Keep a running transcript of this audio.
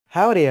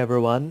Howdy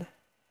everyone,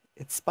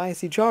 it's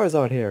Spicy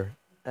Charizard here,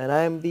 and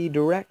I'm the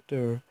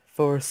director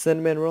for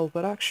Cinnamon Roll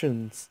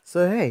Productions.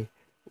 So hey,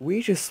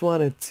 we just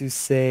wanted to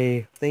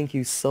say thank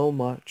you so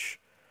much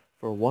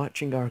for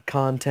watching our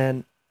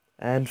content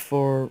and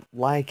for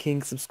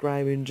liking,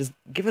 subscribing, just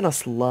giving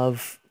us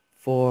love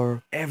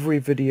for every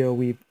video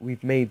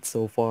we've made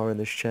so far on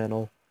this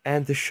channel.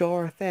 And to show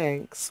our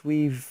thanks,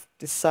 we've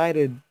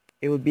decided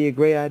it would be a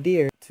great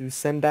idea to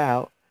send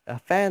out a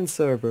fan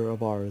server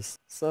of ours.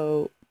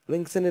 So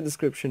links in the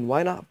description.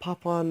 Why not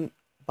pop on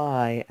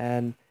by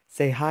and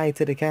say hi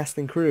to the cast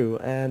and crew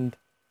and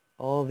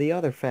all the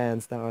other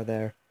fans that are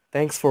there.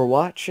 Thanks for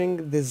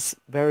watching this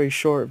very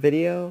short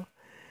video,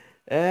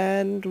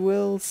 and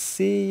we'll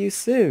see you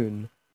soon.